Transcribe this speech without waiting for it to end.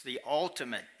The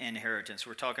ultimate inheritance.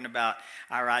 We're talking about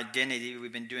our identity.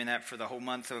 We've been doing that for the whole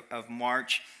month of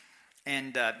March.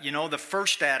 And, the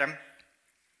first Adam,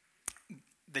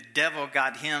 the devil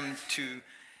got him to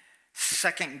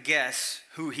second guess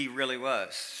who he really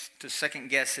was, to second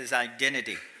guess his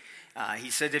identity. He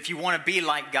said, if you want to be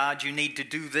like God, you need to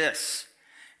do this.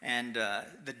 And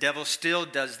the devil still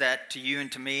does that to you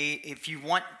and to me. If you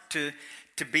want to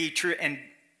be true, and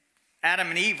Adam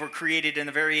and Eve were created in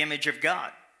the very image of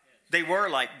God. They were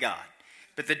like God.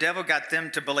 But the devil got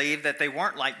them to believe that they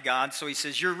weren't like God. So he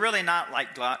says, you're really not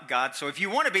like God. So if you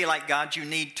want to be like God, you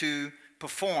need to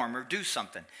perform or do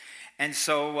something. And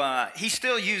so he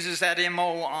still uses that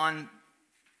MO on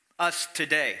us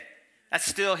today. That's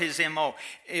still his MO.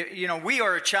 We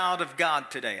are a child of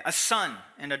God today, a son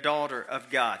and a daughter of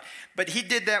God. But he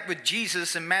did that with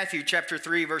Jesus in Matthew chapter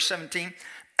 3, verse 17.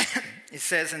 It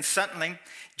says, and suddenly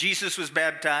Jesus was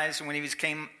baptized, and when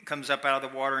he comes up out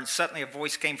of the water, and suddenly a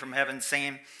voice came from heaven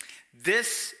saying,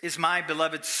 this is my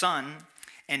beloved Son,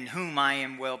 in whom I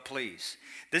am well pleased.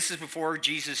 This is before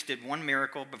Jesus did one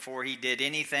miracle, before he did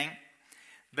anything.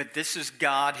 But this is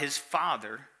God, his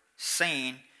Father,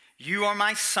 saying, you are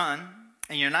my Son,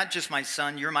 and you're not just my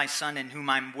Son, you're my Son in whom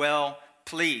I'm well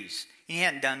pleased. He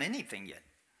hadn't done anything yet.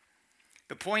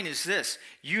 The point is this,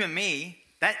 you and me,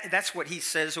 that's what he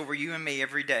says over you and me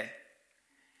every day.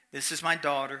 This is my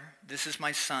daughter, this is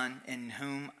my son, in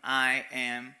whom I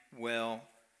am well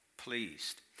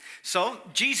pleased. So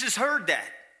Jesus heard that.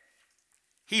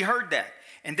 He heard that.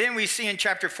 And then we see in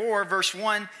chapter 4, verse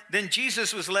 1, then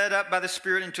Jesus was led up by the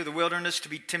Spirit into the wilderness to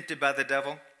be tempted by the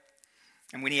devil.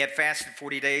 And when he had fasted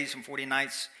 40 days and 40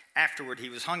 nights, afterward he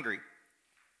was hungry.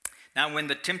 Now when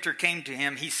the tempter came to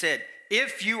him, he said,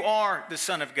 if you are the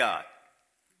Son of God.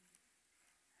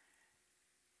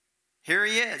 Here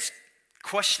he is,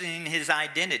 questioning his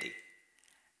identity.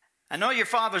 I know your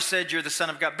father said you're the Son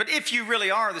of God, but if you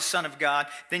really are the Son of God,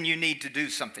 then you need to do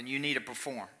something. You need to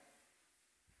perform.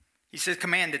 He says,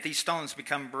 command that these stones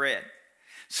become bread.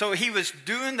 So he was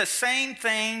doing the same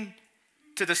thing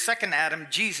to the second Adam,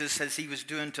 Jesus, as he was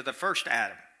doing to the first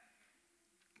Adam,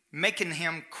 making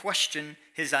him question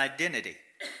his identity.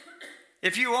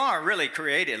 If you are really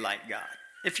created like God,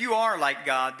 if you are like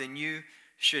God, then you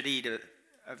should eat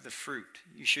of the fruit.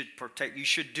 You should partake. You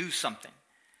should do something.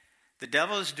 The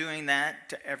devil is doing that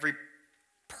to every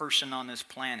person on this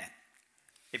planet.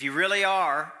 If you really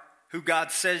are who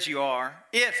God says you are,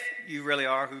 if you really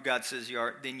are who God says you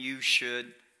are, then you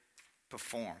should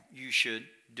perform. You should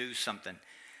do something.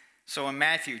 So in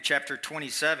Matthew chapter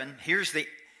 27, here's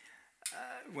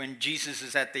when Jesus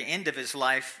is at the end of his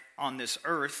life on this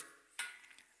earth,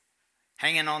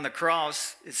 hanging on the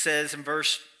cross, it says in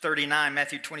verse 39,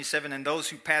 Matthew 27, and those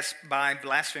who passed by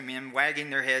blaspheming him, wagging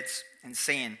their heads and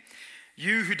saying,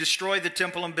 you who destroy the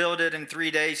temple and build it in 3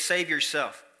 days, save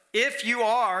yourself, if you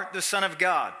are the Son of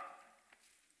God.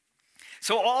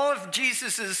 So all of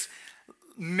Jesus'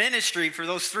 ministry, for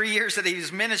those 3 years that he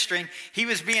was ministering, he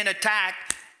was being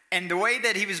attacked. And the way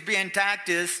that he was being attacked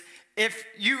is, if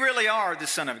you really are the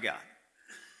Son of God.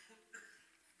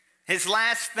 His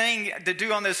last thing to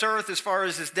do on this earth, as far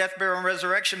as his death, burial, and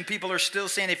resurrection, people are still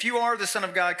saying, if you are the Son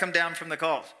of God, come down from the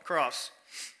cross.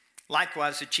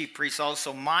 Likewise, the chief priests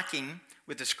also, mocking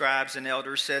with the scribes and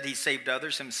elders, said he saved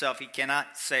others, himself he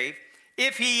cannot save.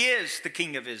 If he is the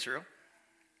King of Israel,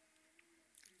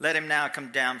 let him now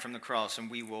come down from the cross and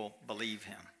we will believe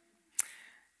him.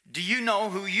 Do you know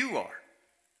who you are?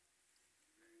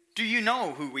 Do you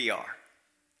know who we are?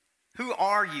 Who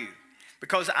are you?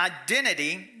 Because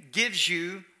identity gives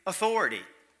you authority.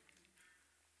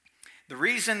 The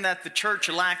reason that the church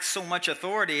lacks so much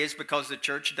authority is because the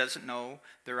church doesn't know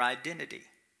their identity.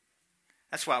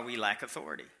 That's why we lack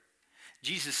authority.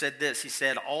 Jesus said this, he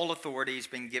said, all authority has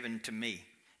been given to me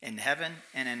in heaven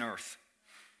and in earth.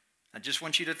 I just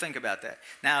want you to think about that.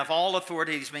 Now, if all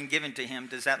authority has been given to him,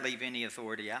 does that leave any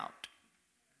authority out?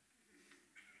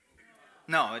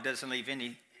 No, it doesn't leave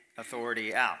any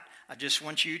authority out. I just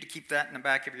want you to keep that in the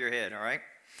back of your head, all right?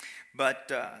 But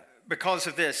because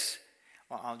of this,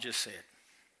 well, I'll just say it.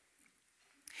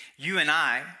 You and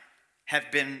I have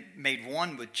been made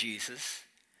one with Jesus,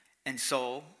 and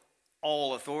so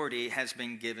all authority has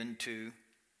been given to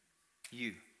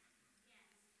you.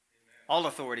 All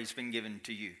authority has been given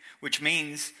to you, which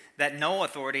means that no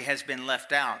authority has been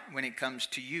left out when it comes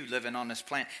to you living on this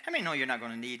planet. How many know you're not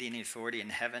going to need any authority in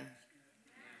heaven?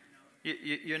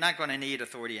 You're not going to need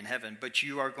authority in heaven, but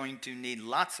you are going to need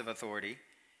lots of authority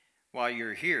while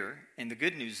you're here. And the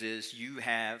good news is you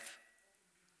have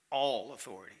all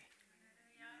authority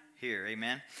here,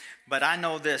 amen? But I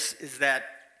know this is that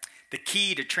the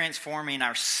key to transforming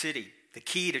our city The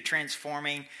key to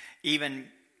transforming even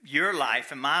your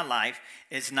life and my life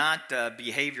is not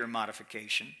behavior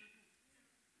modification,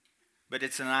 but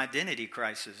it's an identity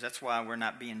crisis. That's why we're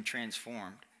not being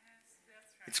transformed.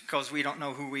 It's because we don't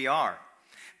know who we are.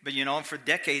 But, for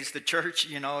decades, the church,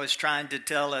 is trying to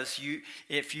tell us,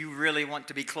 if you really want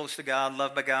to be close to God,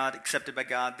 loved by God, accepted by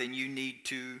God, then you need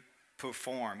to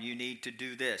perform. You need to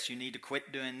do this. You need to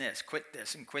quit doing this, quit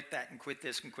this, and quit that, and quit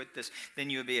this, and quit this. Then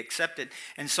you'll be accepted.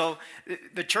 And so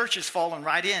the church has fallen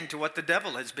right into what the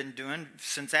devil has been doing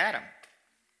since Adam.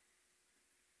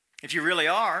 If you really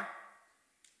are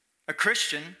a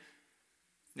Christian,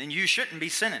 then you shouldn't be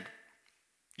sinning.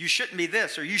 You shouldn't be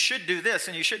this, or you should do this,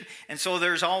 and you shouldn't. And so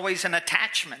there's always an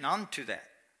attachment onto that.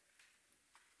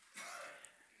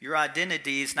 Your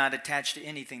identity is not attached to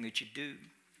anything that you do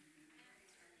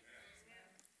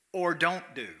or don't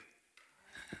do.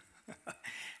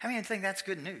 How many think that's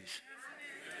good news?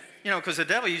 Because the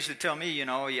devil used to tell me,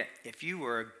 if you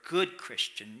were a good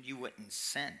Christian, you wouldn't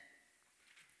sin.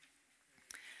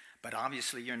 But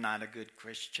obviously you're not a good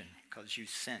Christian because you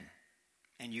sin.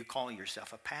 And you call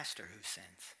yourself a pastor who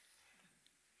sins.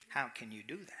 How can you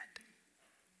do that?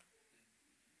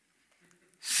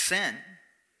 Sin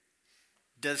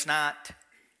does not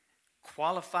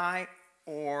qualify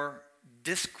or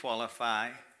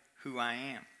disqualify who I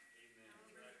am.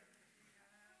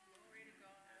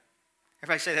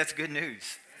 Everybody say that's good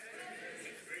news.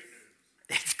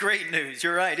 It's great news.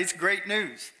 You're right. It's great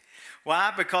news.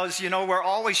 Why? Because, we're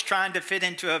always trying to fit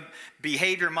into a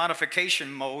behavior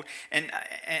modification mode. And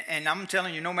I'm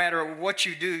telling you, no matter what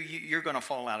you do, you're going to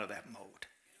fall out of that mode.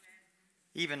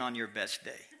 Even on your best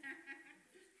day.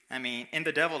 And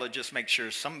the devil will just make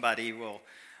sure somebody will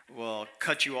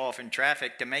cut you off in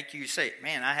traffic to make you say,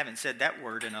 man, I haven't said that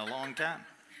word in a long time.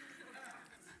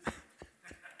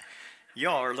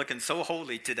 Y'all are looking so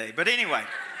holy today. But anyway,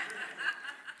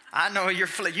 I know you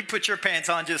put your pants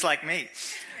on just like me.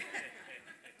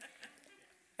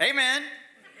 Amen.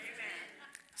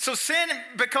 So sin,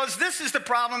 because this is the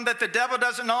problem that the devil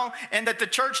doesn't know and that the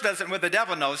church doesn't, well, the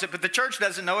devil knows it, but the church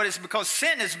doesn't know it, is because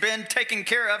sin has been taken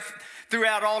care of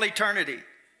throughout all eternity.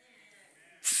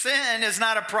 Sin is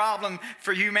not a problem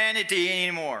for humanity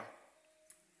anymore.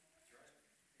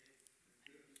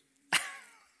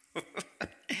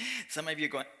 Some of you are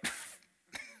going,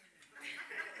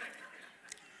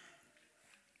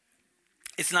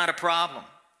 it's not a problem.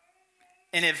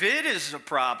 And if it is a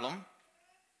problem,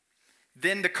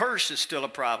 then the curse is still a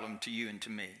problem to you and to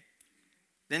me.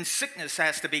 Then sickness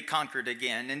has to be conquered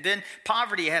again. And then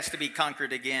poverty has to be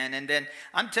conquered again. And then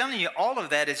I'm telling you, all of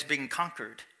that is being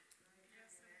conquered.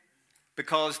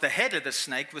 Because the head of the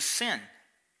snake was sin.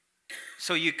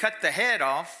 So you cut the head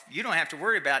off, you don't have to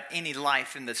worry about any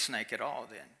life in the snake at all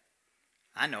then.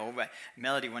 I know, but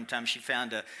Melody one time, she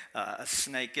found a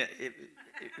snake. It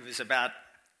was about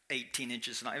 18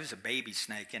 inches long. It was a baby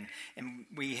snake, and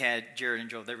we had Jared and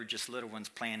Joel. They were just little ones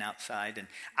playing outside, and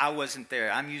I wasn't there.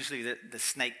 I'm usually the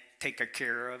snake taker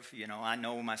care of. I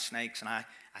know my snakes, and I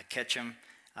catch them,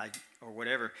 or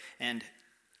whatever. And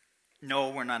no,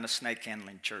 we're not a snake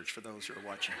handling church. For those who are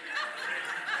watching,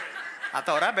 I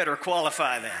thought I better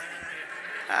qualify that.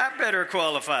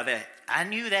 I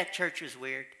knew that church was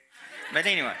weird, but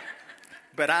anyway.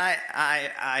 But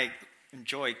I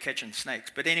enjoy catching snakes.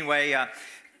 But anyway.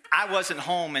 I wasn't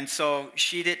home, and so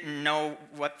she didn't know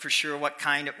what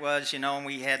kind it was, and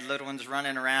we had little ones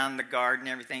running around the garden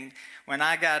and everything. When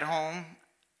I got home,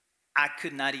 I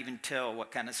could not even tell what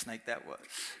kind of snake that was.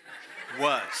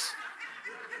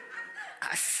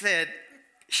 I said,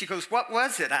 she goes, what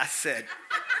was it? I said,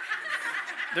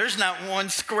 there's not 1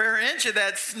 square inch of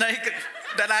that snake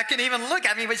that I can even look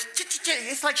at.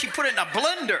 It's like she put it in a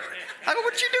blender. I go,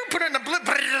 what'd you do? Put it in a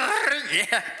blender?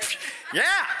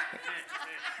 Yeah.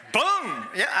 Boom!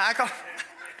 Yeah, I go,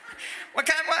 what?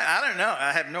 I don't know.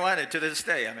 I have no idea to this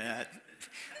day.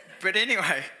 But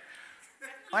anyway,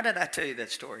 why did I tell you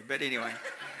that story? But anyway.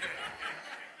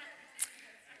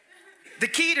 The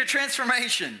key to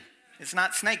transformation is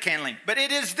not snake handling, but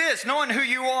it is this, knowing who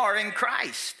you are in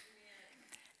Christ.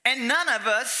 And none of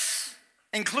us,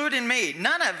 including me,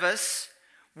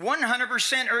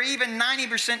 100% or even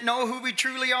 90% know who we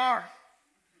truly are.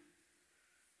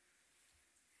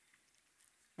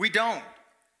 We don't.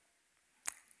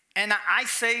 And I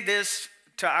say this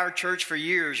to our church for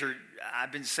years, or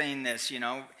I've been saying this,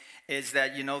 is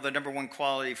that, the number one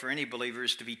quality for any believer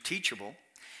is to be teachable.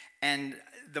 And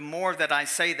the more that I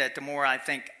say that, the more I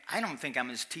don't think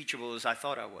I'm as teachable as I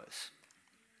thought I was.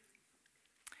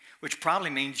 Which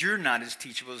probably means you're not as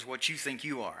teachable as what you think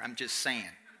you are. I'm just saying.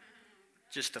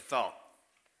 Just a thought.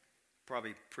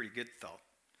 Probably a pretty good thought.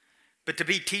 but to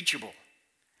be teachable.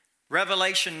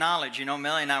 Revelation knowledge.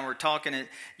 Melanie and I were talking,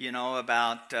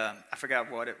 about, I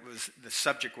forgot what it was, the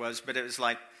subject was, but it was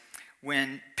like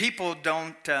when people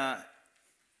don't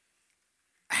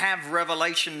have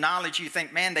revelation knowledge, you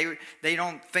think, man, they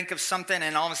don't think of something,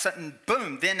 and all of a sudden,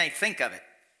 boom, then they think of it.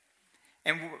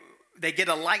 And they get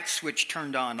a light switch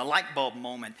turned on, a light bulb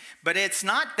moment. But it's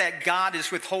not that God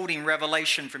is withholding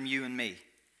revelation from you and me.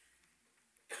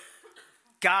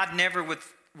 God never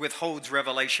withholds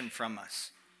revelation from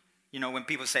us. When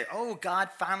people say, oh, God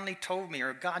finally told me,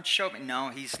 or God showed me. No,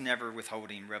 he's never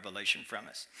withholding revelation from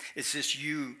us. It's just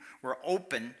you were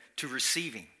open to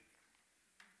receiving.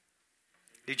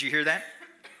 Did you hear that?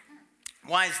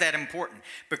 Why is that important?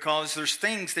 Because there's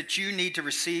things that you need to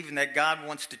receive and that God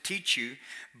wants to teach you,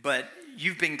 but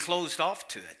you've been closed off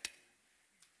to it.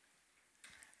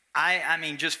 I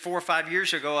mean, just 4 or 5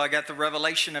 years ago, I got the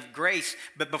revelation of grace.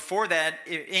 But before that,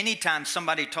 anytime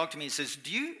somebody talked to me and says, do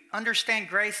you understand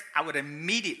grace? I would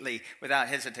immediately, without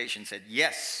hesitation, said,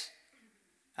 yes.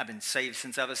 I've been saved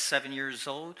since I was 7 years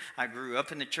old. I grew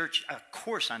up in the church. Of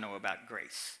course I know about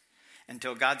grace.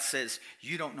 Until God says,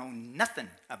 you don't know nothing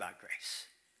about grace.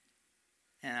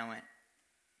 And I went,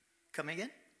 come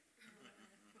again?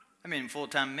 I've been in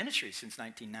full-time ministry since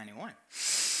 1991.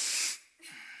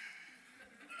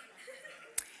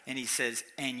 And he says,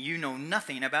 and you know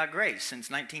nothing about grace since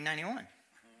 1991.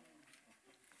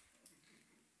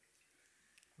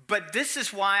 But this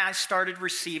is why I started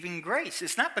receiving grace.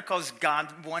 It's not because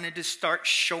God wanted to start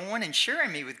showing and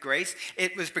sharing me with grace.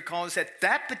 It was because at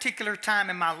that particular time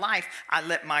in my life, I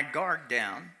let my guard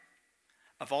down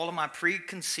of all of my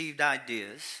preconceived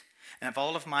ideas and of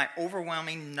all of my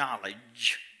overwhelming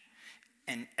knowledge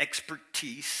and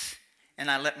expertise.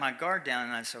 And I let my guard down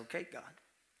and I said, okay, God,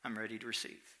 I'm ready to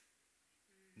receive.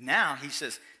 Now, he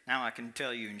says, now I can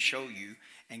tell you and show you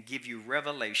and give you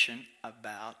revelation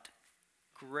about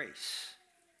grace.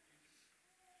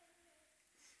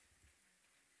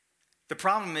 The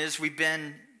problem is we've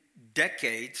been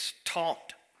decades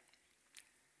taught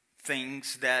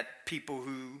things that people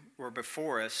who were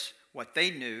before us, what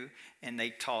they knew, and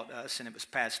they taught us, and it was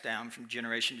passed down from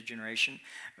generation to generation,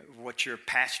 what your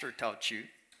pastor taught you,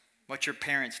 what your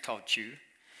parents taught you.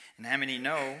 And how many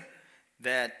know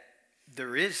that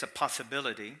there is a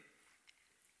possibility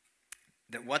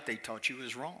that what they taught you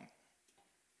is wrong?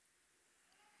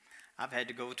 I've had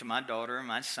to go to my daughter and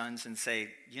my sons and say,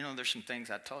 there's some things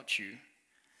I taught you.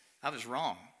 I was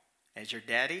wrong as your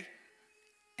daddy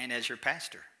and as your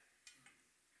pastor.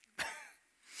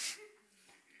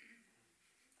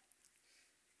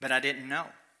 But I didn't know.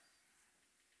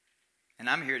 And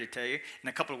I'm here to tell you, in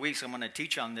a couple of weeks I'm going to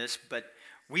teach on this, but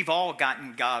we've all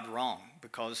gotten God wrong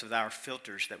because of our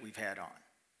filters that we've had on.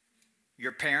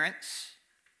 Your parents,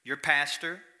 your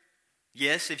pastor,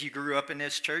 yes, if you grew up in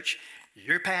this church,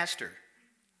 your pastor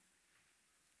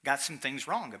got some things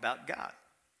wrong about God.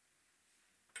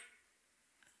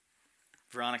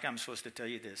 Veronica, I'm supposed to tell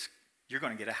you this. You're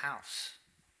going to get a house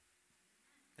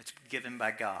that's given by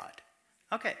God.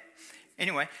 Okay.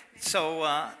 Anyway,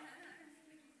 so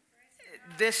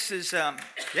this is,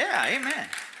 amen.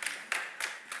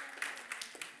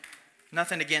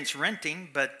 Nothing against renting,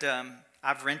 but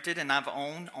I've rented and I've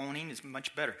owned. Owning is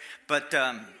much better. But,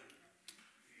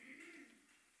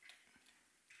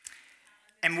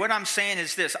 and what I'm saying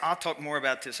is this. I'll talk more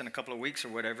about this in a couple of weeks or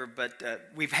whatever, but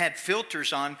we've had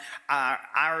filters on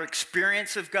our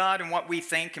experience of God and what we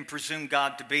think and presume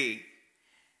God to be.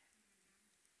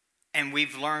 And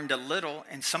we've learned a little,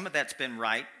 and some of that's been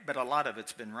right, but a lot of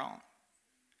it's been wrong.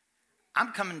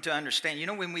 I'm coming to understand,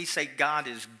 when we say God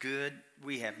is good,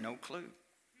 we have no clue.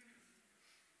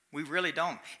 We really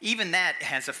don't. Even that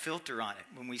has a filter on it.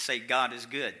 When we say God is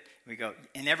good, we go,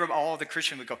 and all the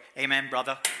Christians would go, amen,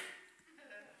 brother.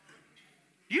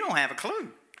 You don't have a clue.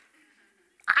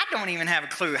 I don't even have a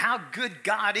clue how good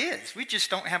God is. We just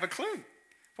don't have a clue.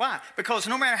 Why? Because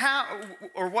no matter how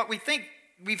or what we think,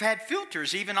 we've had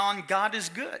filters even on God is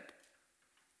good.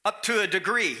 Up to a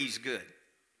degree, he's good.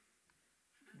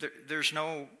 There's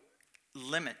no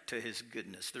limit to his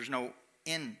goodness. There's no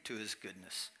end to his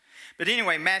goodness. But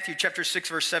anyway, Matthew chapter 6,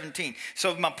 verse 17.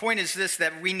 So my point is this,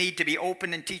 that we need to be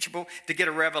open and teachable to get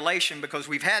a revelation, because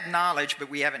we've had knowledge, but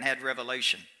we haven't had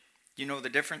revelation. You know the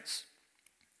difference?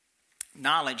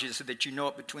 Knowledge is that you know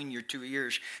it between your two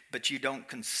ears, but you don't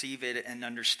conceive it and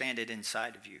understand it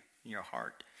inside of you, in your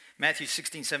heart. Matthew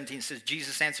 16, 17 says,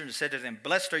 Jesus answered and said to them,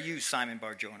 blessed are you, Simon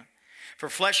Bar-Jonah, For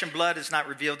flesh and blood has not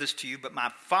revealed this to you, but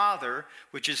my Father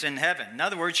which is in heaven. In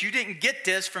other words, you didn't get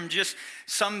this from just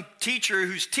some teacher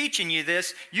who's teaching you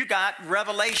this. You got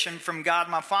revelation from God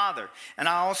my Father. And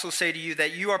I also say to you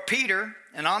that you are Peter,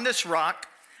 and on this rock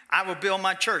I will build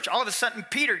my church. All of a sudden,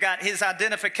 Peter got his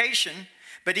identification,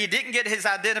 but he didn't get his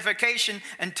identification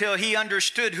until he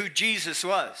understood who Jesus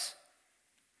was.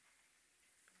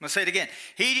 I'm going to say it again.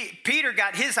 Peter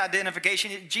got his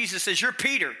identification. Jesus says, you're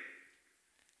Peter.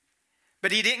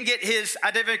 But he didn't get his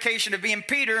identification of being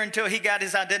Peter until he got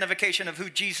his identification of who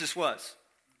Jesus was.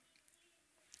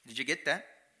 Did you get that?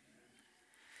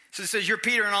 So it says, you're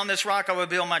Peter, and on this rock I will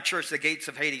build my church. The gates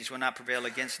of Hades will not prevail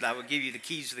against it. I will give you the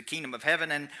keys to the kingdom of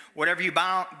heaven, and whatever you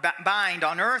bind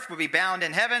on earth will be bound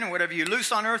in heaven, and whatever you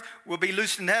loose on earth will be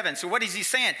loosed in heaven. So what is he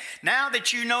saying? Now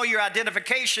that you know your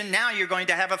identification, now you're going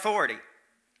to have authority.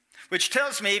 Which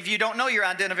tells me if you don't know your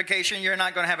identification, you're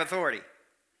not going to have authority.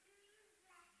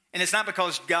 And it's not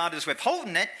because God is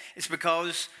withholding it. It's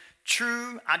because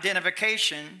true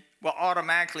identification will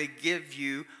automatically give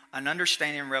you an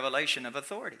understanding and revelation of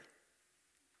authority.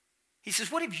 He says,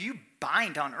 whatever you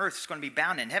bind on earth is going to be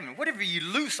bound in heaven. Whatever you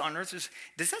loose on earth is...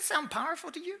 Does that sound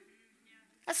powerful to you?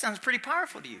 That sounds pretty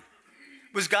powerful to you.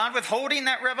 Was God withholding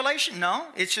that revelation? No.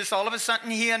 It's just all of a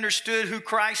sudden he understood who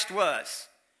Christ was.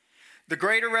 The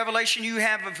greater revelation you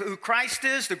have of who Christ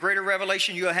is, the greater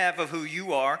revelation you'll have of who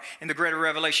you are, and the greater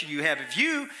revelation you have of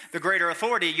you, the greater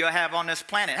authority you'll have on this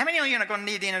planet. How many of you are not going to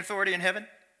need any authority in heaven?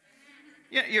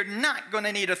 You're not going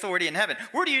to need authority in heaven.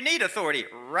 Where do you need authority?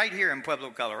 Right here in Pueblo,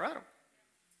 Colorado,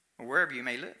 or wherever you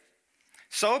may live.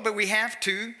 But we have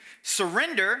to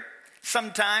surrender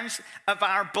sometimes of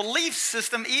our belief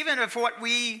system, even of what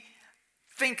we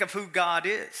think of who God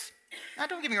is. Now,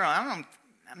 don't get me wrong.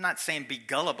 I'm not saying be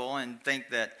gullible and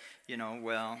think that,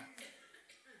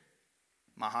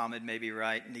 Muhammad may be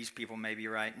right and these people may be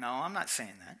right. No, I'm not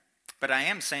saying that. But I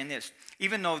am saying this.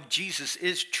 Even though Jesus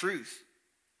is truth,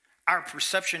 our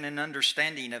perception and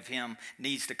understanding of him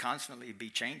needs to constantly be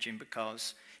changing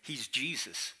because he's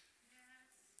Jesus.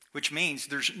 Which means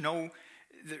there's no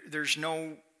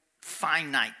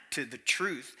finite to the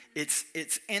truth.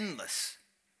 It's endless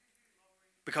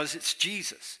because it's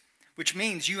Jesus. Which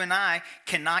means you and I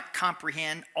cannot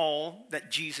comprehend all that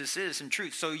Jesus is in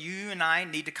truth. So you and I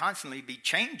need to constantly be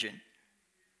changing.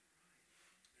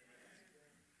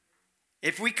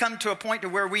 If we come to a point to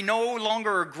where we no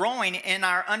longer are growing in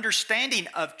our understanding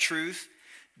of truth,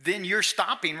 then you're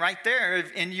stopping right there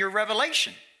in your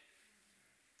revelation.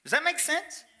 Does that make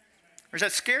sense? Or does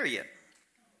that scare you?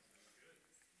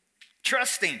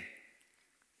 Trusting.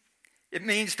 It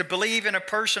means to believe in a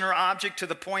person or object to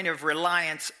the point of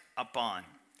reliance upon,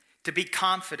 to be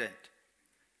confident,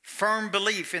 firm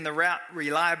belief in the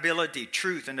reliability,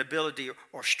 truth, and ability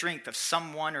or strength of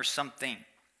someone or something.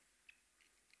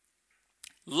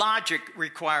 Logic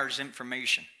requires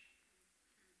information.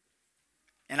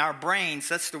 In our brains,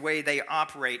 that's the way they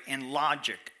operate, in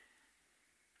logic.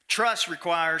 Trust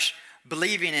requires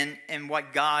believing in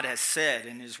what God has said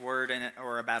in his word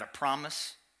or about a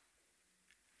promise.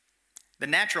 The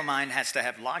natural mind has to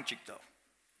have logic, though.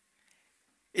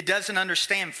 It doesn't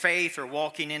understand faith or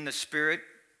walking in the Spirit.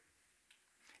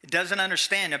 It doesn't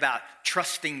understand about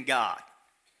trusting God.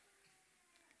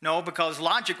 No, because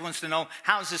logic wants to know,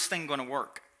 how's this thing going to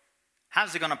work?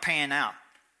 How's it going to pan out?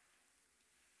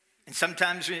 And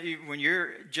sometimes when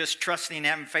you're just trusting and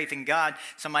having faith in God,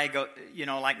 somebody go,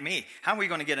 like me, how are we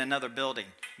going to get another building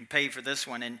and pay for this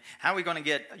one? And how are we going to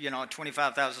get, a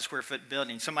 25,000 square foot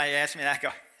building? Somebody asked me that, I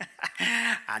go,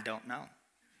 I don't know.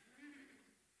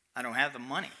 I don't have the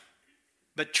money.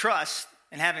 But trust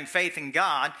and having faith in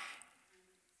God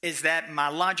is that my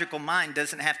logical mind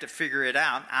doesn't have to figure it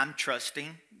out. I'm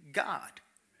trusting God.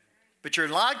 But your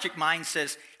logic mind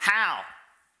says, how?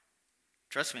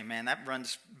 Trust me, man, that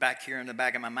runs back here in the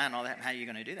back of my mind, all that. How are you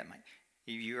going to do that, Mike?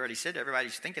 You already said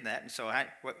everybody's thinking that. And so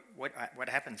what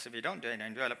happens if you don't do it?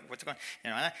 What's going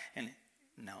on?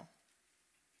 No.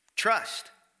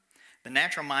 Trust. The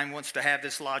natural mind wants to have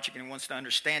this logic and wants to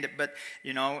understand it. But,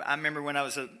 I remember when I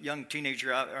was a young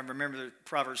teenager, I remember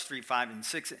Proverbs 3, 5, and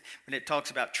 6, when it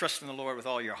talks about trusting the Lord with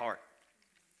all your heart.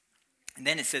 And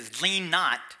then it says, lean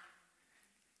not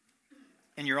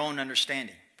in your own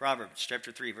understanding. Proverbs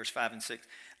chapter 3, verse 5 and 6.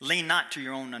 Lean not to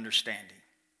your own understanding.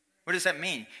 What does that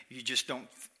mean? You just don't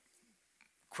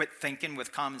quit thinking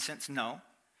with common sense? No.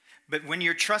 But when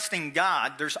you're trusting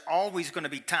God, there's always going to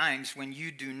be times when you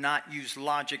do not use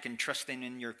logic and trusting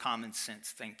in your common sense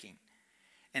thinking.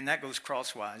 And that goes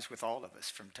crosswise with all of us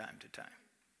from time to time.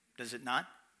 Does it not?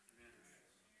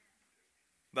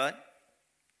 But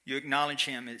You acknowledge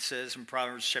him, it says in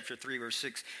Proverbs chapter 3, verse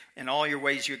 6, in all your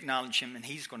ways you acknowledge him, and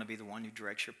he's going to be the one who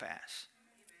directs your paths.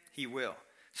 He will.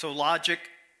 So logic,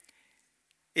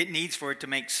 it needs for it to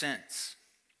make sense.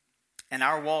 In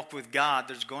our walk with God,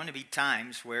 there's going to be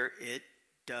times where it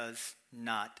does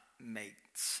not make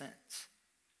sense.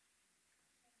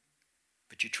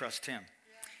 But you trust him.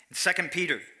 In 2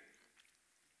 Peter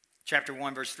chapter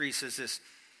 1, verse 3 says this,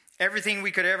 everything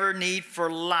we could ever need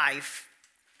for life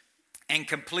and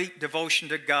complete devotion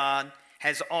to God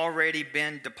has already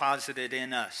been deposited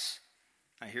in us.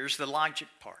 Now here's the logic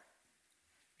part.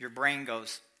 Your brain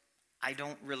goes, I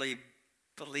don't really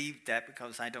believe that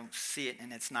because I don't see it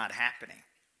and it's not happening.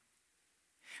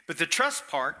 But the trust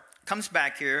part comes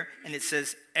back here and it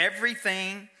says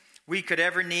everything we could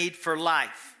ever need for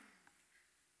life.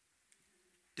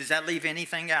 Does that leave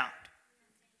anything out?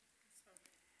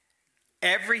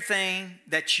 Everything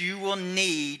that you will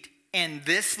need in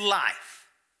this life.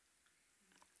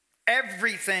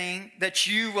 Everything that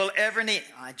you will ever need.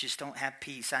 I just don't have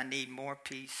peace. I need more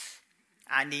peace.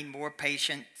 I need more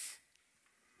patience.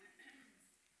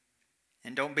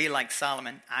 And don't be like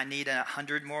Solomon. I need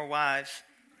 100 more wives.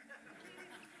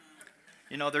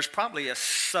 You know, there's probably a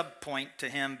sub-point to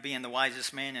him being the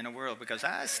wisest man in the world because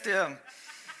I'm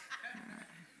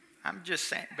just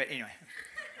saying. But anyway,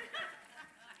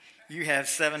 you have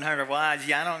 700 wives.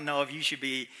 Yeah, I don't know if you should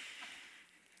be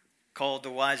called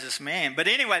the wisest man. But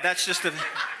anyway, that's just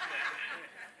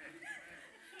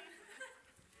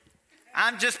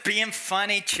I'm just being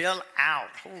funny. Chill out.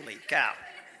 Holy cow.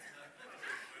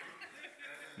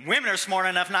 Women are smart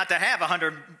enough not to have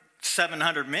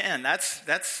 700 men. That's,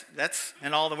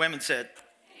 and all the women said,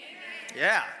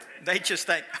 yeah, they just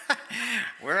think,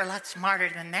 we're a lot smarter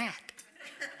than that.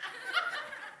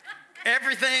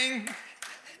 Everything,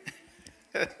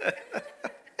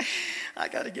 I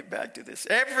got to get back to this.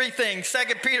 Everything, 2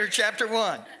 Peter chapter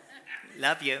 1.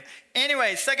 Love you.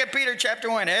 Anyway, 2 Peter chapter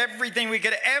 1, everything we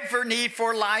could ever need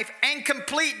for life and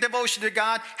complete devotion to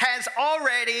God has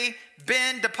already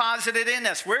been deposited in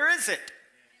us. Where is it?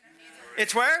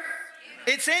 It's where?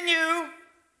 It's in you.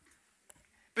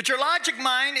 But your logic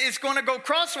mind is going to go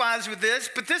crosswise with this,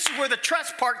 but this is where the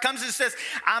trust part comes and says,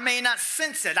 I may not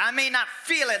sense it, I may not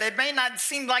feel it, it may not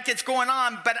seem like it's going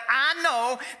on, but I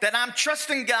know that I'm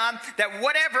trusting God that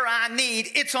whatever I need,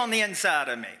 it's on the inside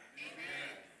of me.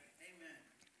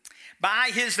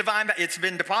 By his divine, it's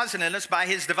been deposited in us by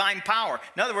his divine power.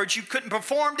 In other words, you couldn't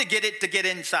perform to get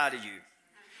inside of you.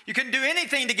 You couldn't do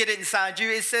anything to get it inside you.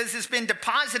 It says it's been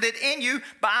deposited in you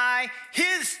by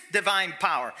his divine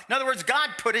power. In other words, God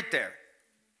put it there.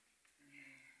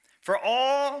 For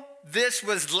all this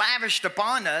was lavished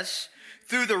upon us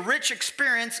through the rich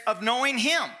experience of knowing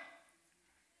him.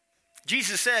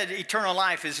 Jesus said eternal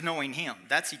life is knowing him.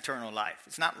 That's eternal life.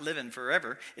 It's not living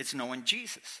forever. It's knowing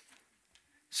Jesus.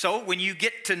 So when you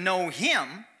get to know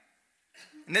him,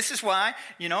 and this is why,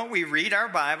 we read our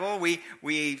Bible,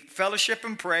 we fellowship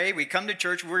and pray, we come to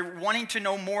church, we're wanting to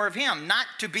know more of him, not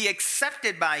to be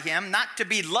accepted by him, not to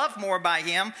be loved more by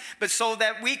him, but so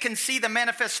that we can see the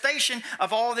manifestation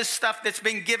of all this stuff that's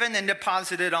been given and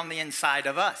deposited on the inside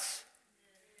of us.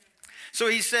 So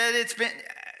he said it's been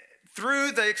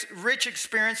through the rich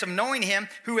experience of knowing him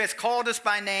who has called us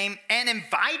by name and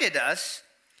invited us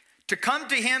to come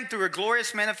to him through a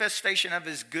glorious manifestation of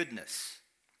his goodness.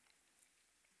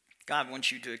 God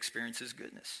wants you to experience his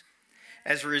goodness.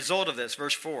 As a result of this,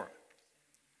 verse 4,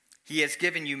 he has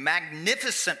given you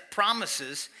magnificent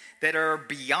promises that are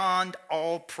beyond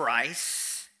all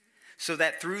price, so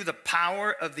that through the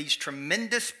power of these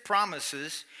tremendous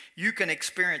promises, you can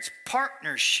experience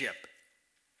partnership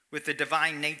with the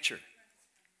divine nature.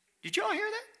 Did you all hear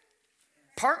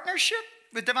that? Partnership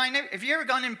with divine nature. Have you ever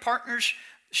gone in partnership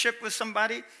with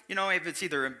somebody? If it's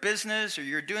either in business or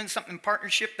you're doing something in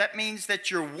partnership, that means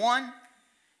that you're one.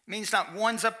 It means not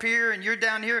one's up here and you're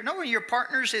down here. No, when you're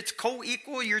partners, it's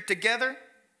co-equal, you're together.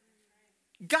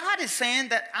 God is saying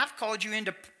that I've called you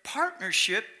into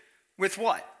partnership with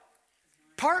what?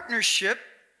 Partnership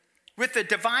with the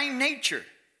divine nature.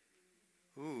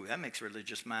 Ooh, that makes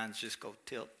religious minds just go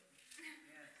tilt.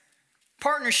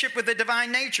 Partnership with the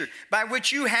divine nature, by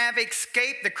which you have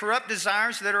escaped the corrupt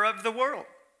desires that are of the world.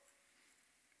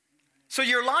 So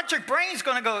your logic brain's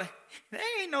going to go, there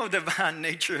ain't no divine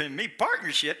nature in me.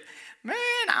 Partnership? Man,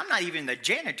 I'm not even the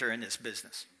janitor in this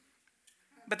business.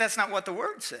 But that's not what the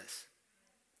word says.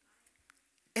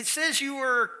 It says you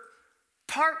were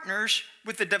partners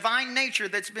with the divine nature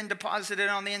that's been deposited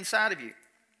on the inside of you.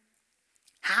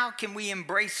 How can we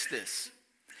embrace this?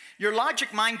 Your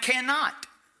logic mind cannot.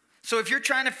 So if you're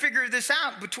trying to figure this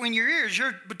out between your ears,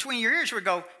 we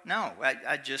go, no,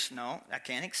 I just, no, I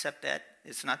can't accept that.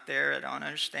 It's not there. I don't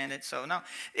understand it. So no,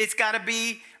 it's got to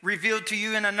be revealed to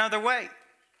you in another way.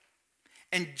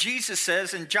 And Jesus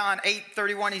says in John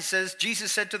 8:31, he says,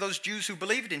 Jesus said to those Jews who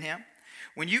believed in him,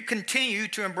 when you continue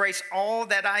to embrace all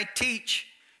that I teach,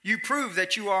 you prove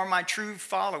that you are my true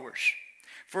followers.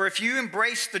 For if you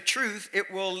embrace the truth,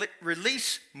 it will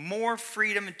release more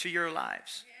freedom into your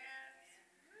lives.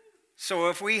 So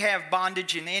if we have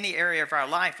bondage in any area of our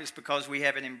life, it's because we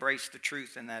haven't embraced the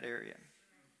truth in that area.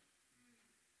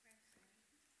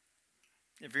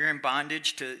 If you're in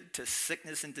bondage to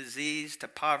sickness and disease, to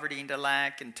poverty and to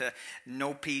lack, and to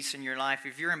no peace in your life,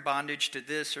 if you're in bondage to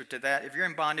this or to that, if you're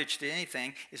in bondage to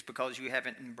anything, it's because you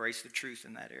haven't embraced the truth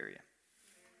in that area.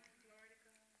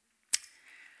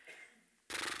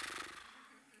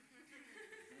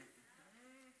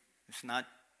 It's not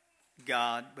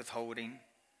God withholding.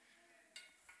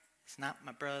 It's not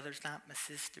my brother, it's not my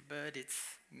sister, but it's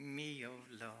me, oh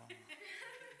Lord.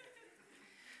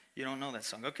 You don't know that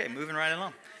song. Okay, moving right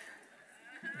along.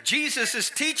 Jesus is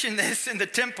teaching this in the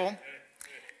temple,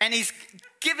 and he's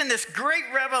given this great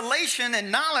revelation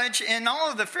and knowledge, and all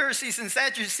of the Pharisees and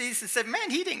Sadducees said, man,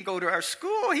 he didn't go to our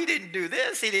school. He didn't do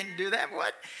this. He didn't do that.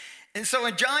 What? And so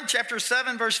in John chapter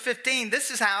 7, verse 15,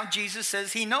 this is how Jesus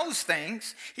says he knows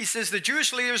things. He says the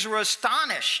Jewish leaders were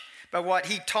astonished by what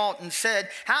he taught and said.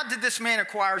 How did this man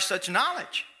acquire such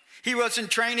knowledge? He wasn't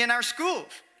trained in our schools.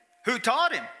 Who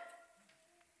taught him?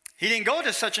 He didn't go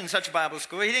to such and such Bible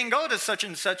school. He didn't go to such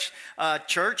and such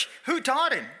church. Who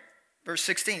taught him? Verse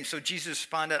 16, so Jesus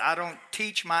responded, I don't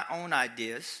teach my own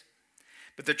ideas,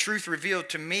 but the truth revealed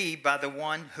to me by the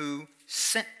one who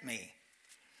sent me.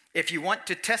 If you want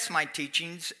to test my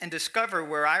teachings and discover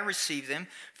where I receive them,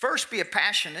 first be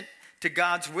passionate to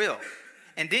God's will.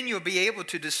 And then you'll be able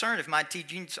to discern if my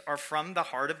teachings are from the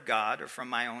heart of God or from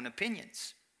my own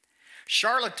opinions.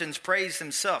 Charlatans praise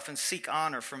themselves and seek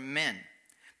honor from men.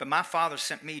 But my Father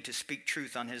sent me to speak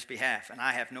truth on his behalf, and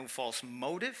I have no false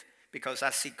motive because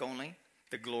I seek only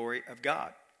the glory of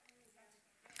God.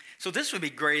 So this would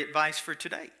be great advice for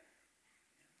today.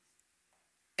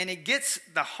 And it gets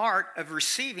the heart of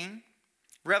receiving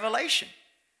revelation.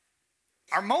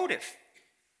 Our motive.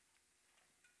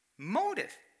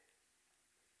 Motive.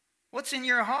 What's in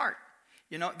your heart?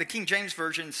 You know, the King James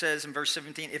Version says in verse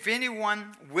 17, if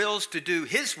anyone wills to do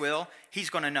his will, he's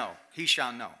going to know. He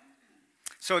shall know.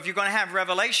 So if you're going to have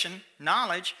revelation,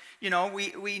 knowledge, you know,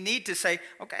 we need to say,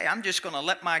 okay, I'm just going to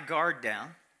let my guard down.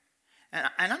 And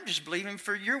I'm just believing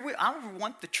for your will. I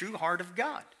want the true heart of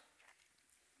God.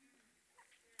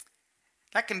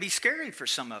 That can be scary for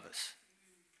some of us.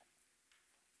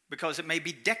 Because it may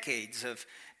be decades of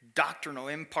doctrinal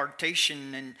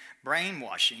impartation and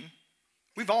brainwashing.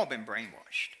 We've all been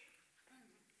brainwashed.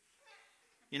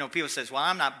 You know, people say, well,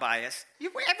 I'm not biased.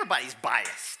 Everybody's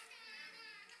biased.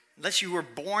 Unless you were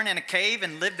born in a cave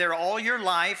and lived there all your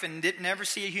life and didn't ever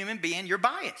see a human being, you're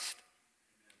biased.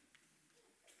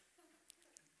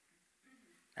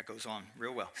 That goes on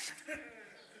real well.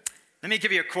 Let me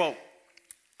give you a quote.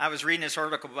 I was reading this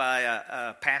article by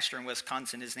a pastor in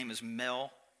Wisconsin. His name is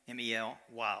Mel, M-E-L,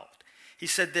 Wild. He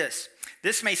said this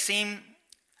may seem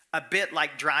a bit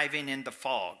like driving in the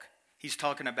fog. He's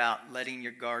talking about letting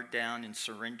your guard down and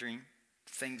surrendering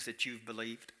things that you've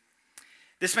believed.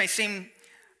 This may seem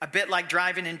a bit like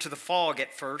driving into the fog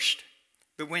at first,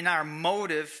 but when our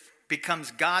motive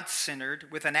becomes God-centered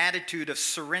with an attitude of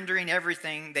surrendering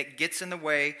everything that gets in the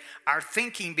way, our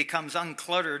thinking becomes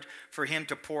uncluttered for him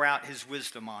to pour out his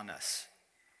wisdom on us.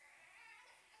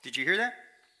 Did you hear that?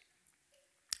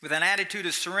 With an attitude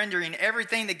of surrendering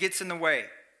everything that gets in the way,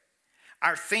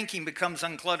 our thinking becomes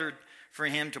uncluttered for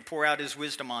him to pour out his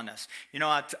wisdom on us. You know,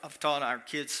 I've taught our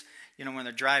kids, you know, when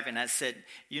they're driving, I said,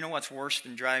 you know what's worse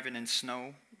than driving in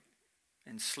snow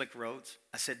and slick roads?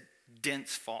 I said,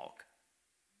 dense fog.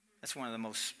 That's one of the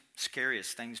most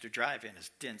scariest things to drive in is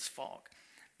dense fog.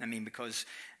 I mean, because,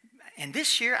 and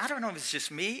this year, I don't know if it's just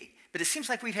me, but it seems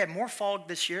like we've had more fog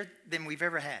this year than we've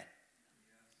ever had.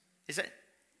 Is it?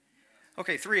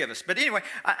 Okay, 3 of us. But anyway,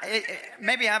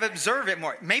 maybe I've observed it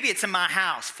more. Maybe it's in my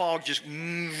house. Fog just,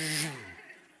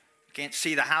 can't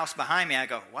see the house behind me. I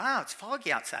go, wow, it's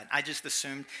foggy outside. I just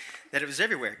assumed that it was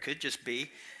everywhere. It could just be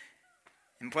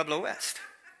in Pueblo West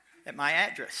at my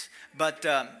address. But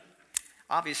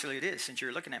obviously it is, since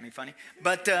you're looking at me funny.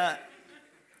 But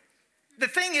the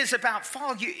thing is about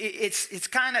fog, it's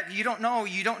kind of, you don't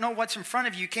know what's in front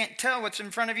of you. You can't tell what's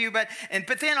in front of you. But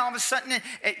then all of a sudden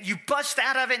you bust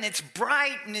out of it and it's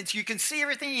bright and you can see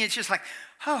everything. And it's just like,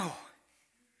 oh,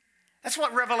 that's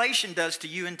what revelation does to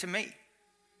you and to me.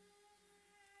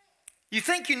 You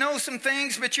think you know some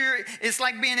things, but it's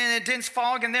like being in a dense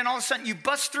fog, and then all of a sudden you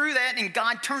bust through that and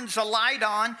God turns the light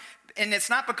on, and it's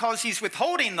not because he's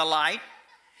withholding the light.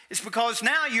 It's because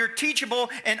now you're teachable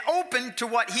and open to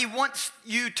what he wants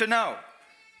you to know.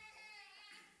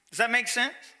 Does that make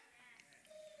sense?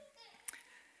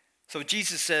 So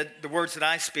Jesus said, the words that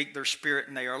I speak, they're spirit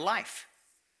and they are life.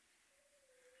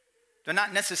 They're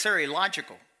not necessarily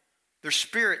logical. They're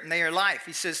spirit and they are life.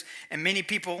 He says, and many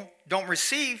people don't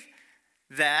receive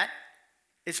that.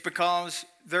 It's because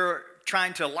they're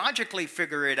trying to logically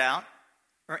figure it out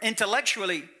or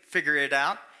intellectually figure it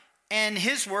out. And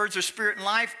his words are spirit and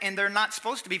life, and they're not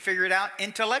supposed to be figured out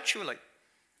intellectually.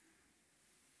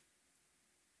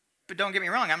 But don't get me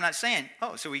wrong, I'm not saying,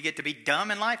 oh, so we get to be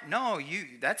dumb in life? No,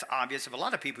 that's obvious of a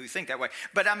lot of people who think that way.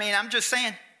 But I mean, I'm just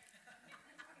saying.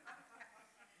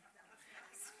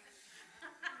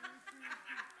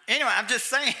 Anyway, I'm just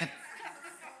saying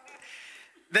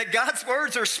that God's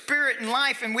words are spirit and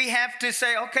life, and we have to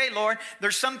say, okay, Lord,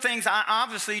 there's some things I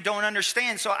obviously don't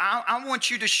understand, so I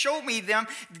want you to show me them.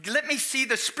 Let me see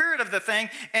the spirit of the thing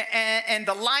and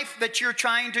the life that you're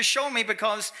trying to show me,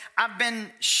 because I've been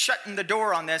shutting the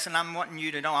door on this, and I'm wanting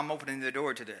you to know I'm opening the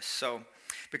door to this. So,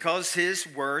 because his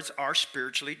words are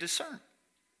spiritually discerned.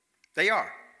 They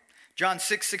are. John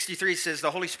 6:63 says,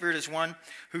 the Holy Spirit is one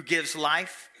who gives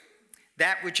life.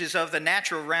 That which is of the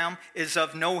natural realm is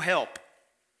of no help.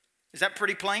 Is that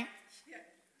pretty plain? Yeah.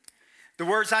 The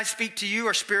words I speak to you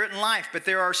are spirit and life, but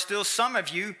there are still some of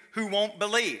you who won't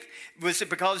believe. Was it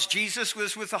because Jesus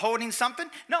was withholding something?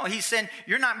 No, he said,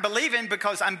 you're not believing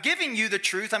because I'm giving you the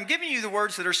truth. I'm giving you the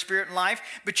words that are spirit and life,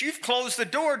 but you've closed the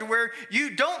door to where you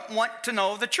don't want to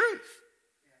know the truth.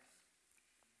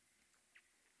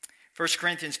 1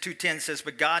 Corinthians 2:10 says,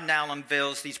 but God now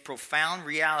unveils these profound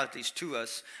realities to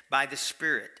us by the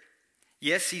Spirit.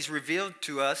 Yes, he's revealed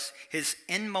to us his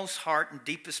inmost heart and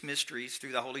deepest mysteries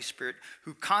through the Holy Spirit,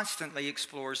 who constantly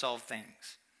explores all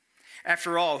things.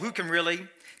 After all, who can really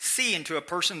see into a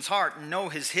person's heart and know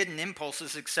his hidden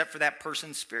impulses except for that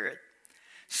person's spirit?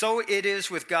 So it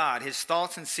is with God. His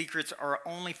thoughts and secrets are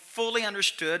only fully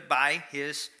understood by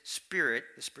his Spirit,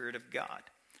 the Spirit of God.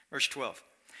 Verse 12.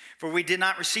 For we did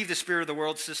not receive the spirit of the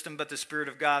world system, but the Spirit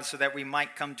of God, so that we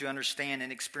might come to understand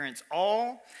and experience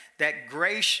all that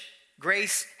grace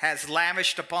has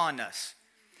lavished upon us.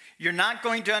 You're not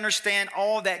going to understand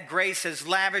all that grace has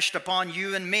lavished upon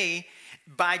you and me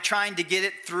by trying to get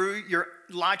it through your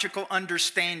logical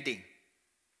understanding.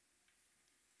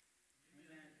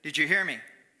 Did you hear me?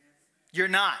 You're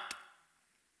not.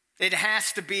 It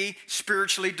has to be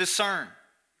spiritually discerned.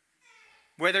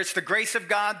 Whether it's the grace of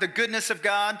God, the goodness of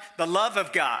God, the love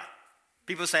of God.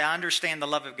 People say, I understand the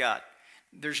love of God.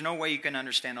 There's no way you can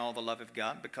understand all the love of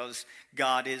God, because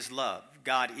God is love.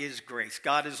 God is grace.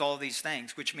 God is all these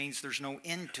things, which means there's no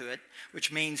end to it,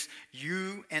 which means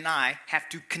you and I have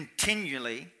to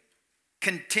continually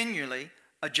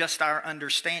adjust our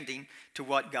understanding to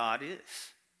what God is.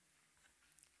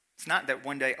 It's not that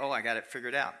one day, I got it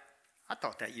figured out. I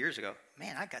thought that years ago.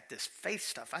 Man, I got this faith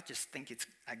stuff. I just think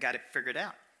I got it figured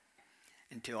out,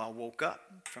 until I woke up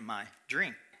from my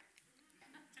dream.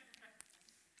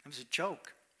 It was a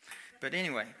joke. But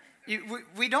anyway,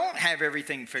 we don't have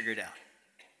everything figured out.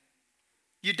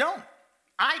 You don't.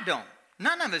 I don't.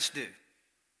 None of us do.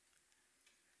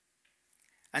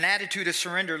 An attitude of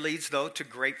surrender leads, though, to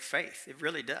great faith. It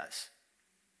really does.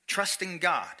 Trusting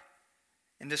God.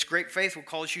 And this great faith will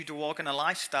cause you to walk in a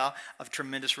lifestyle of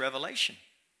tremendous revelation.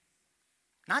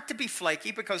 Not to be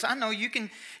flaky, because I know you can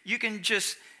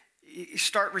just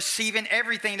start receiving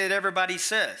everything that everybody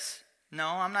says. No,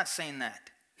 I'm not saying that.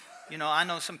 I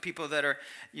know some people that are,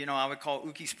 I would call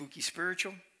ooky spooky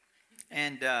spiritual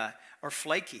and are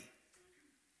flaky.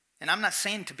 And I'm not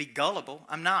saying to be gullible.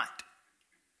 I'm not.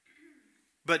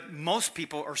 But most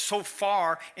people are so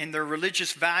far in their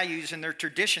religious values and their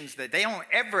traditions that they don't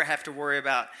ever have to worry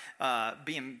about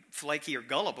being flaky or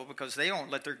gullible, because they don't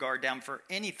let their guard down for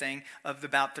anything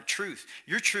about the truth.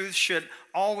 Your truth should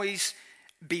always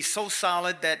be so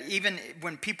solid that even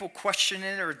when people question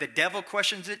it or the devil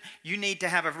questions it, you need to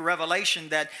have a revelation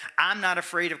that I'm not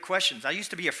afraid of questions. I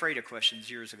used to be afraid of questions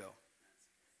years ago.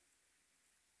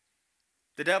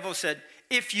 The devil said,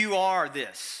 if you are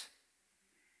this,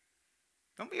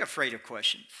 don't be afraid of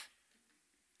questions.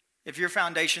 If your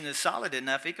foundation is solid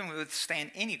enough, it can withstand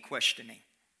any questioning.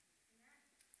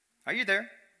 Are you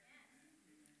there?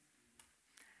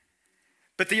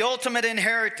 But the ultimate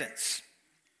inheritance,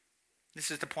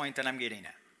 this is the point that I'm getting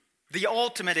at. The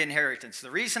ultimate inheritance. The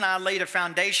reason I laid a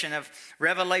foundation of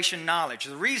revelation knowledge.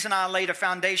 The reason I laid a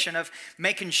foundation of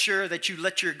making sure that you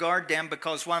let your guard down,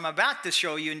 because what I'm about to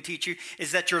show you and teach you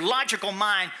is that your logical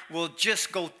mind will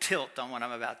just go tilt on what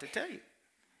I'm about to tell you.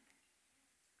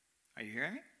 Are you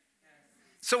hearing me?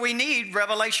 So we need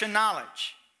revelation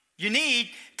knowledge. You need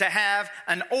to have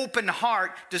an open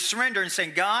heart to surrender and say,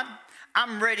 God,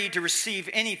 I'm ready to receive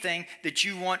anything that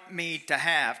you want me to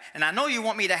have. And I know you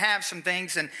want me to have some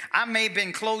things, and I may have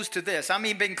been closed to this. I may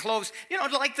have been closed,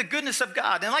 like the goodness of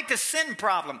God and like the sin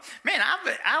problem. Man,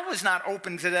 I was not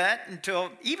open to that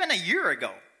until even a year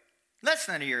ago, less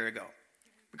than a year ago.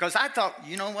 Because I thought,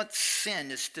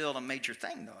 sin is still a major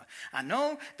thing, though. I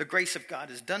know the grace of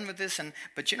God is done with this,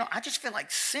 but I just feel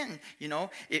like sin,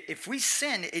 if we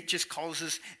sin, it just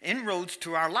causes inroads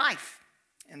to our life.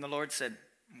 And the Lord said,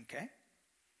 okay.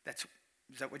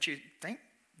 Is that what you think?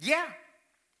 Yeah.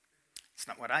 It's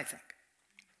not what I think.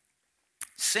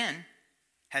 Sin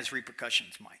has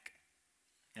repercussions, Mike.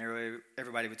 And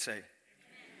everybody would say,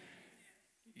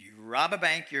 you rob a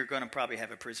bank, you're going to probably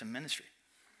have a prison ministry.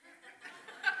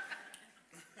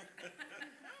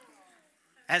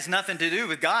 Has nothing to do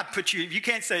with God put you. You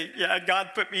can't say, yeah, God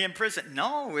put me in prison.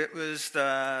 No, it was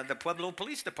the Pueblo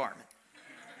Police Department.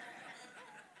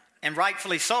 And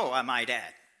rightfully so, I might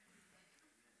add.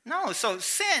 No, so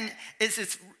sin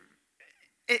is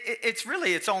it's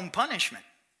really its own punishment.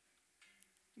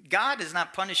 God is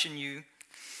not punishing you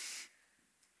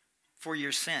for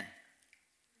your sin.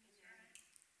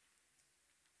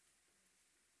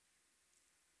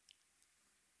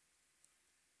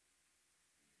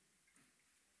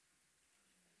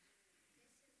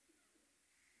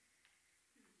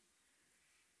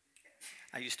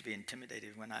 I used to be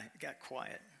intimidated when I got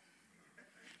quiet.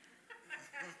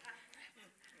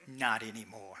 Not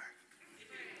anymore.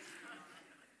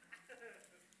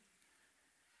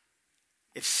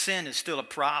 If sin is still a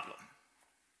problem,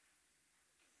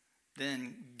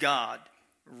 then God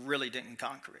really didn't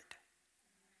conquer it.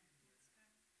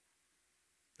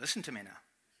 Listen to me now.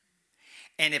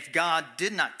 And if God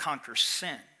did not conquer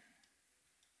sin,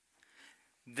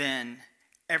 then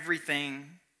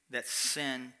everything that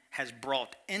sin has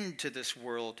brought into this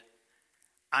world,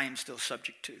 I am still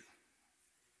subject to.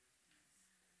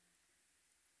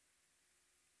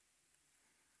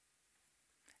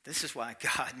 This is why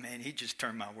God, man, he just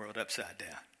turned my world upside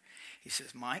down. He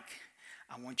says, Mike,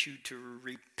 I want you to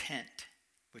repent,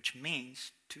 which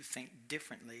means to think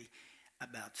differently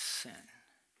about sin.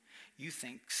 You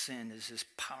think sin is this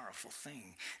powerful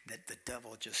thing that the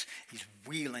devil he's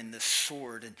wielding this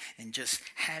sword and just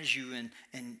has you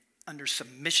in under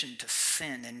submission to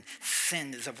sin, and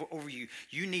sin is over you.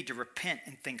 You need to repent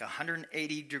and think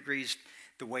 180 degrees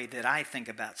the way that I think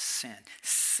about sin.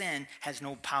 Sin has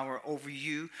no power over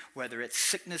you, whether it's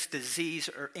sickness, disease,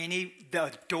 or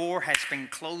the door has been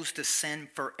closed to sin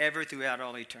forever throughout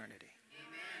all eternity.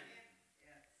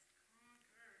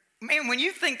 Man, when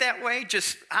you think that way,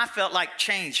 I felt like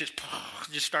chains just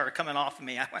started coming off of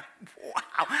me. I went, wow,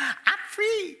 I'm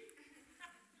free.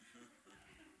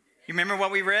 You remember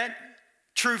what we read?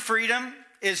 True freedom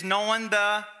is knowing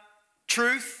the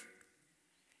truth.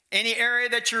 Any area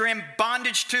that you're in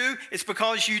bondage to, it's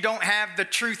because you don't have the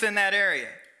truth in that area.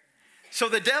 So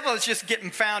the devil is just getting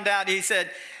found out. He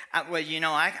said,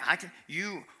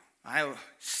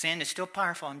 sin is still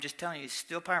powerful. I'm just telling you, it's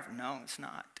still powerful. No, it's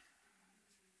not.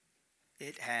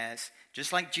 It has,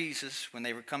 just like Jesus, when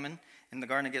they were coming in the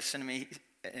Garden of Gethsemane,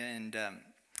 and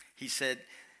he said,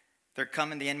 they're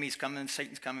coming, the enemy's coming,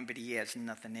 Satan's coming, but he has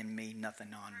nothing in me, nothing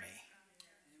on me.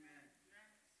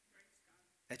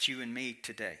 That's you and me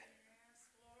today.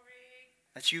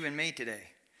 That's you and me today.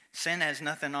 Sin has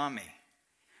nothing on me.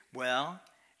 Well,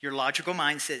 your logical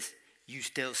mind says, you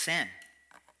still sin.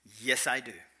 Yes, I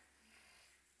do.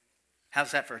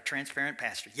 How's that for a transparent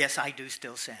pastor? Yes, I do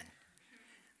still sin.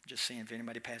 Just seeing if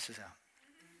anybody passes out.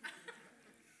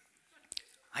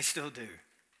 I still do.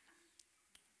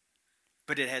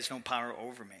 But it has no power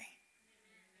over me.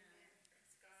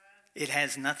 It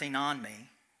has nothing on me.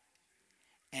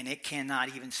 And it cannot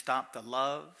even stop the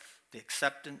love, the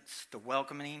acceptance, the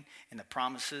welcoming, and the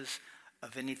promises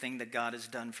of anything that God has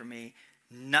done for me.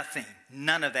 Nothing,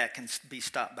 none of that can be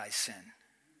stopped by sin.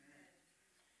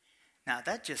 Now,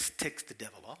 that just ticks the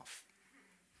devil off.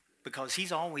 Because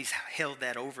he's always held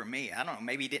that over me. I don't know,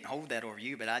 maybe he didn't hold that over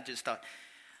you, but I just thought,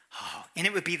 and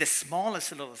it would be the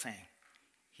smallest little thing.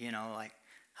 Like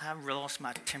I lost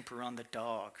my temper on the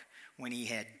dog when he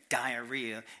had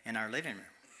diarrhea in our living room.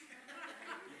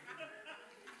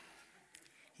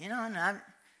 And I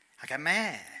got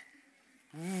mad.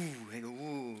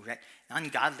 Ooh, that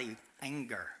ungodly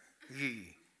anger.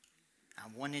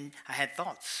 I had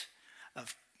thoughts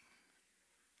of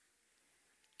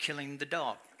killing the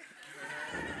dog.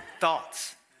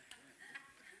 Thoughts.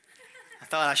 I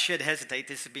thought I should hesitate.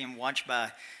 This is being watched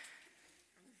by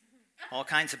all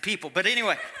kinds of people. But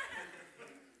anyway.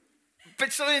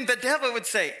 But so then the devil would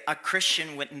say, a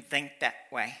Christian wouldn't think that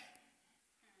way.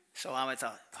 So I would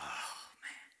thought, oh,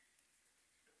 man.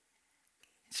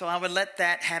 So I would let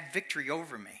that have victory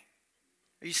over me.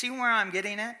 You see where I'm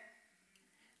getting at?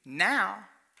 Now,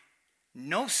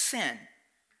 no sin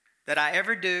that I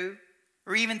ever do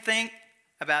or even think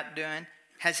about doing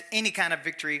has any kind of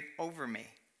victory over me.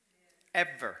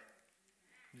 Ever.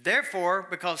 Therefore,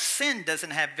 because sin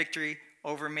doesn't have victory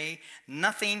over me,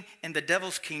 nothing in the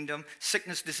devil's kingdom,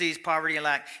 sickness, disease, poverty, and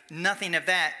lack, nothing of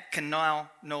that can now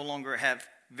no longer have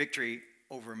victory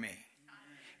over me.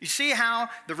 You see how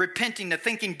the repenting, the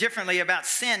thinking differently about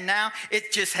sin now,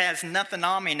 it just has nothing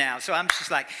on me now. So I'm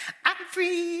just like, I'm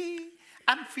free,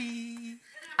 I'm free,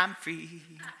 I'm free.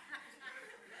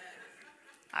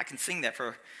 I can sing that for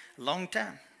a long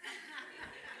time.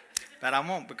 But I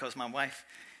won't, because my wife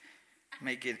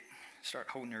may start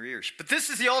holding her ears. But this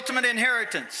is the ultimate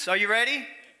inheritance. Are you ready?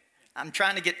 I'm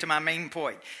trying to get to my main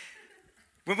point.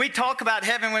 When we talk about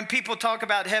heaven, when people talk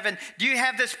about heaven, do you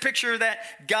have this picture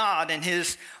that God and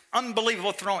his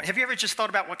unbelievable throne? Have you ever just thought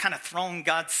about what kind of throne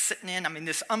God's sitting in? I mean,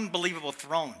 this unbelievable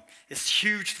throne, this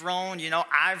huge throne,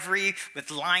 ivory with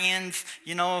lions,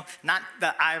 not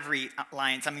the ivory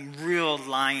lions. I mean, real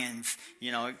lions,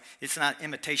 it's not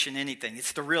imitation anything.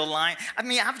 It's the real lion. I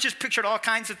mean, I've just pictured all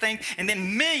kinds of things, and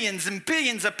then millions and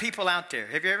billions of people out there.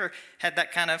 Have you ever had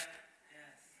that kind of? Yes.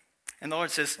 And the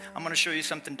Lord says, I'm going to show you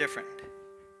something different.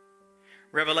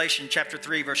 Revelation chapter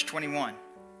 3, verse 21.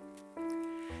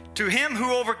 To him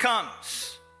who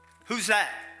overcomes. Who's that?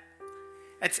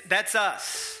 That's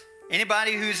us.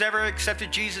 Anybody who's ever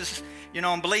accepted Jesus,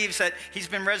 and believes that he's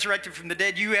been resurrected from the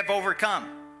dead, you have overcome.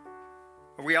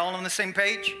 Are we all on the same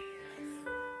page?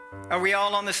 Are we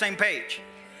all on the same page?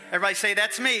 Everybody say,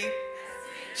 that's me.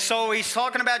 So he's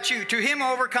talking about you. To him who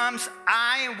overcomes,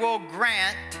 I will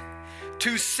grant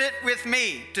to sit with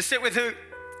me. To sit with who?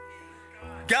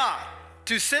 God.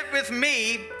 To sit with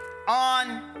me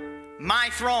on my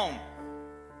throne,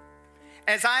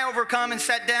 as I overcome and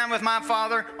sat down with my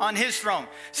Father on his throne.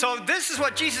 So this is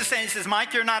what Jesus is saying. He says,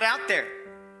 Mike, you're not out there.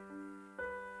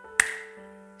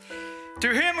 To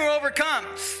him who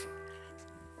overcomes,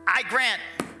 I grant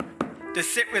to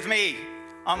sit with me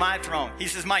on my throne. He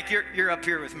says, Mike, you're up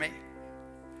here with me.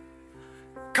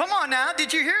 Come on now,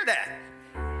 did you hear that?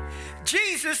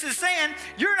 Jesus is saying,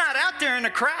 you're not out there in the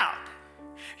crowd.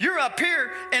 You're up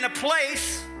here in a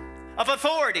place of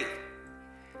authority.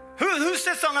 Who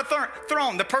sits on the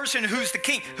throne? The person who's the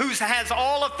king, who has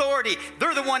all authority.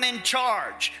 They're the one in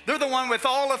charge. They're the one with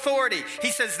all authority.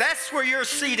 He says, that's where you're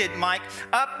seated, Mike,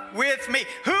 up with me.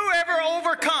 Whoever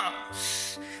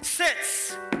overcomes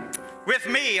sits with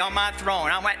me on my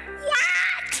throne. I went,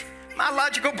 what? My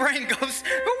logical brain goes,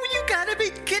 oh, you gotta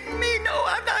be kidding me. No,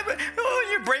 I'm not. Oh,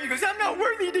 your brain goes, I'm not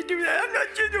worthy to do that. I'm not.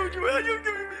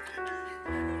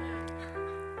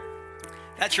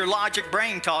 That's your logic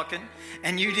brain talking.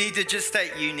 And you need to just say,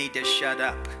 you need to shut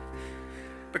up.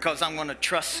 Because I'm going to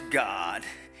trust God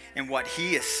in what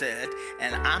he has said.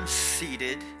 And I'm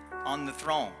seated on the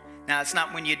throne. Now, it's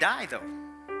not when you die, though.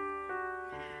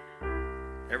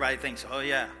 Everybody thinks, oh,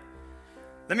 yeah.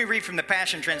 Let me read from the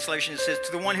Passion Translation. It says,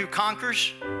 to the one who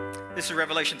conquers, this is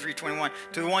Revelation 3:21.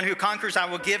 To the one who conquers, I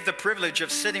will give the privilege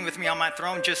of sitting with me on my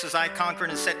throne, just as I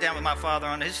conquered and sat down with my Father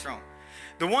on his throne.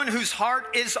 The one whose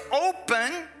heart is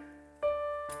open,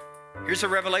 here's the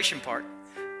revelation part.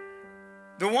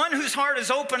 The one whose heart is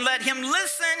open, let him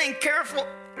listen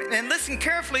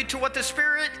carefully to what the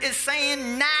Spirit is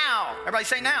saying now. Everybody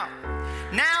say now.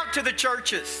 Now to the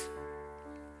churches.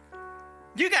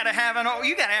 You got to have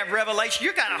revelation.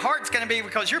 Your kind of heart's going to be,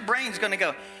 because your brain's going to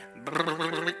go,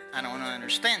 I don't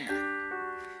understand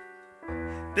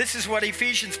that. This is what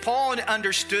Paul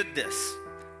understood this.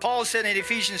 Paul said in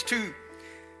Ephesians 2,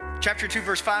 chapter 2,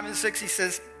 verse 5 and 6, he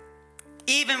says,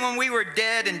 even when we were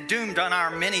dead and doomed on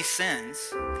our many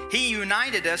sins, he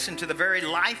united us into the very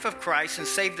life of Christ and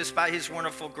saved us by his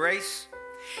wonderful grace.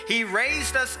 He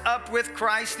raised us up with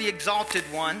Christ, the exalted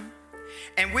one,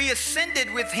 and we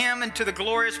ascended with him into the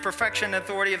glorious perfection and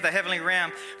authority of the heavenly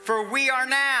realm. For we are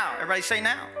now, everybody say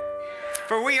now.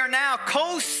 For we are now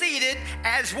co-seated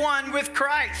as one with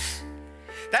Christ.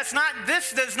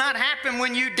 This does not happen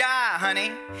when you die,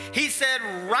 honey. He said,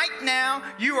 right now,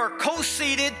 you are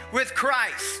co-seated with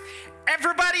Christ.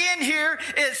 Everybody in here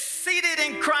is seated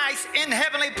in Christ in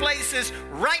heavenly places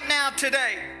right now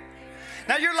today.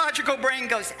 Now your logical brain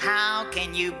goes, how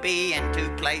can you be in two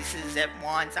places at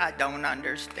once? I don't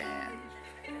understand.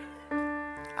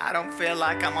 I don't feel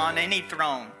like I'm on any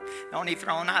throne. The only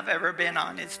throne I've ever been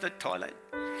on is the toilet.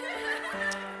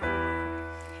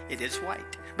 It is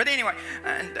white. But anyway,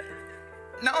 and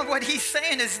no, what he's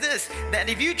saying is this, that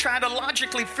if you try to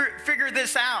logically figure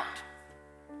this out,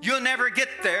 you'll never get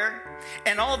there.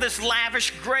 And all this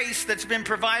lavish grace that's been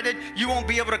provided, you won't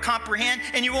be able to comprehend,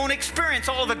 and you won't experience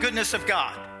all the goodness of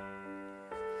God.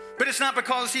 But it's not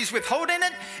because he's withholding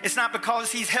it. It's not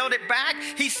because he's held it back.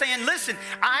 He's saying, listen,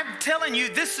 I'm telling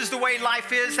you, this is the way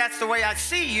life is. That's the way I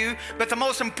see you. But the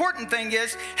most important thing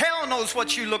is, hell knows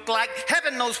what you look like.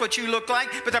 Heaven knows what you look like.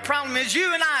 But the problem is,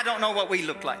 you and I don't know what we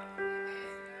look like.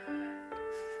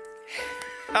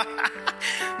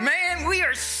 Man, we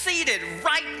are seated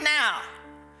right now.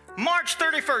 March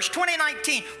 31st,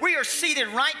 2019, we are seated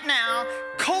right now,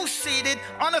 co-seated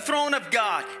on the throne of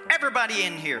God. Everybody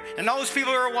in here, and those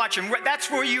people who are watching, that's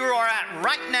where you are at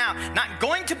right now. Not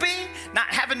going to be, not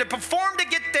having to perform to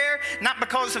get there, not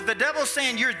because of the devil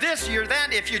saying you're this, you're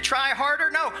that, if you try harder.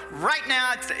 No, right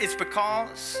now it's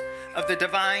because of the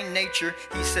divine nature.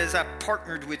 He says, I've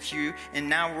partnered with you, and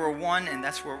now we're one, and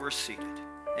that's where we're seated.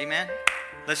 Amen?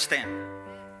 Let's stand.